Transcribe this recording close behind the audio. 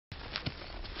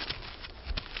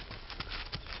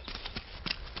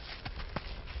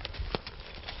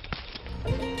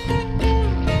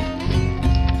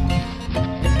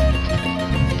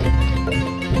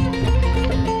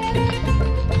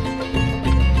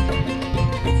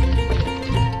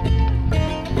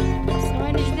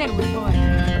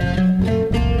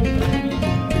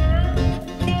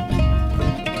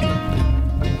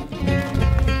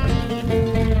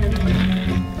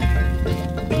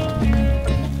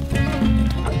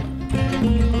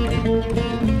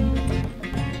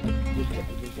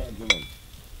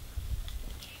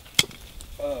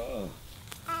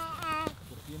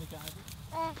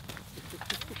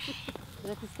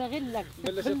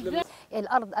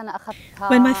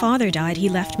When my father died, he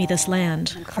left me this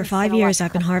land. For 5 years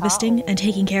I've been harvesting and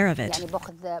taking care of it.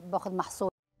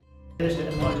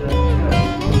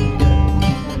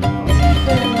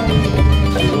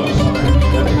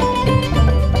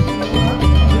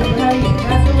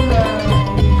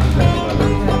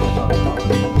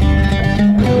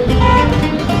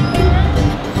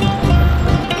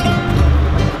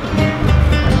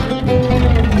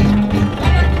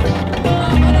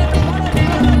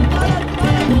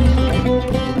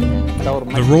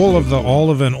 The role of the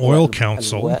Olive and Oil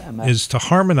Council is to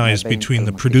harmonize between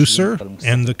the producer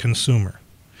and the consumer,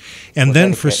 and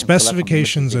then for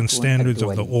specifications and standards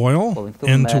of the oil,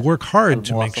 and to work hard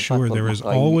to make sure there is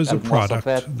always a product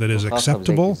that is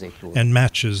acceptable and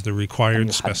matches the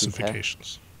required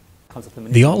specifications.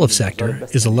 The olive sector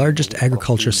is the largest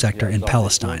agriculture sector in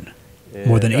Palestine.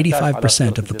 More than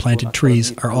 85% of the planted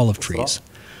trees are olive trees.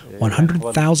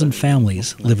 100,000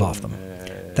 families live off them.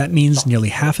 That means nearly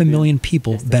 500,000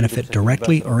 people benefit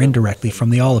directly or indirectly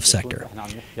from the olive sector.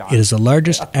 It is the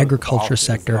largest agriculture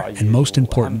sector and most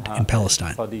important in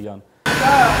Palestine.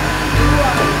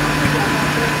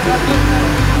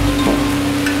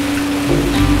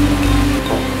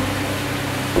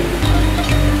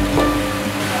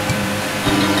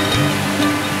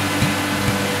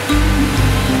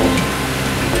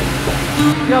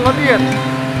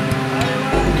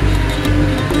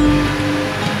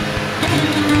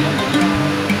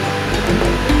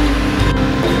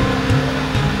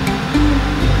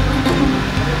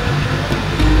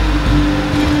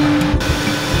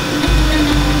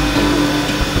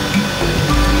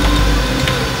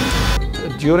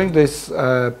 During this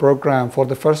program, for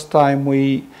the first time,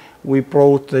 we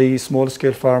brought the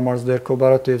small-scale farmers, their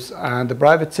cooperatives, and the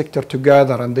private sector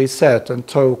together, and they sat and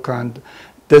talk and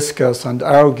discuss and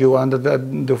argue. And at the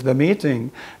end of the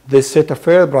meeting, they set a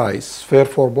fair price, fair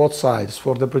for both sides,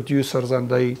 for the producers and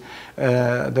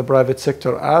the private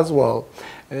sector as well.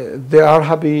 They are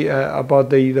happy about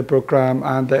the program,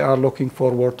 and they are looking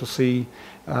forward to see,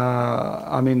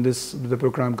 the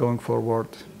program going forward.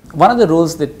 One of the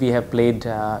roles that we have played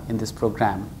in this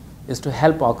program is to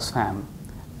help Oxfam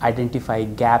identify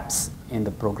gaps in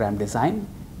the program design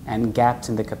and gaps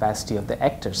in the capacity of the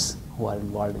actors who are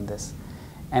involved in this,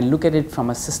 and look at it from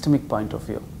a systemic point of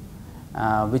view,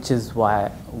 which is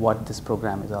what this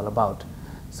program is all about.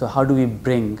 So how do we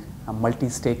bring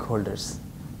multi-stakeholders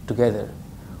together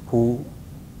who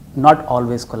not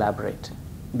always collaborate,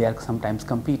 they are sometimes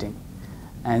competing,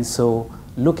 and so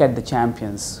look at the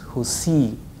champions who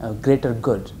see a greater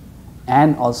good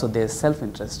and also their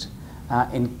self-interest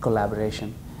in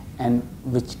collaboration, and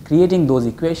which creating those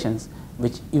equations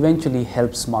which eventually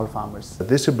help small farmers.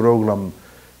 This program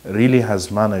really has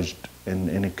managed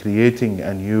in creating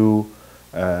a new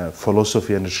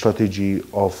philosophy and strategy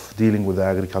of dealing with the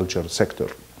agriculture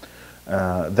sector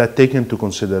that take into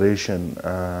consideration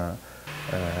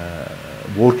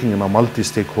working in a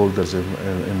multi-stakeholders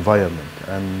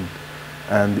environment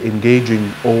and engaging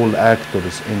all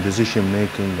actors in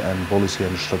decision-making and policy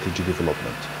and strategy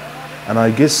development. And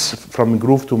I guess from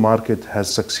growth to market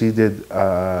has succeeded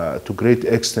to great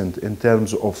extent in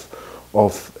terms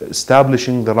of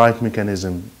establishing the right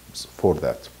mechanisms for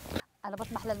that.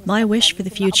 My wish for the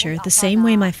future, the same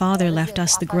way my father left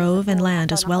us the grove and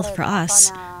land as wealth for us,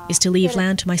 is to leave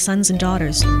land to my sons and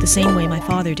daughters, the same way my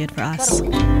father did for us.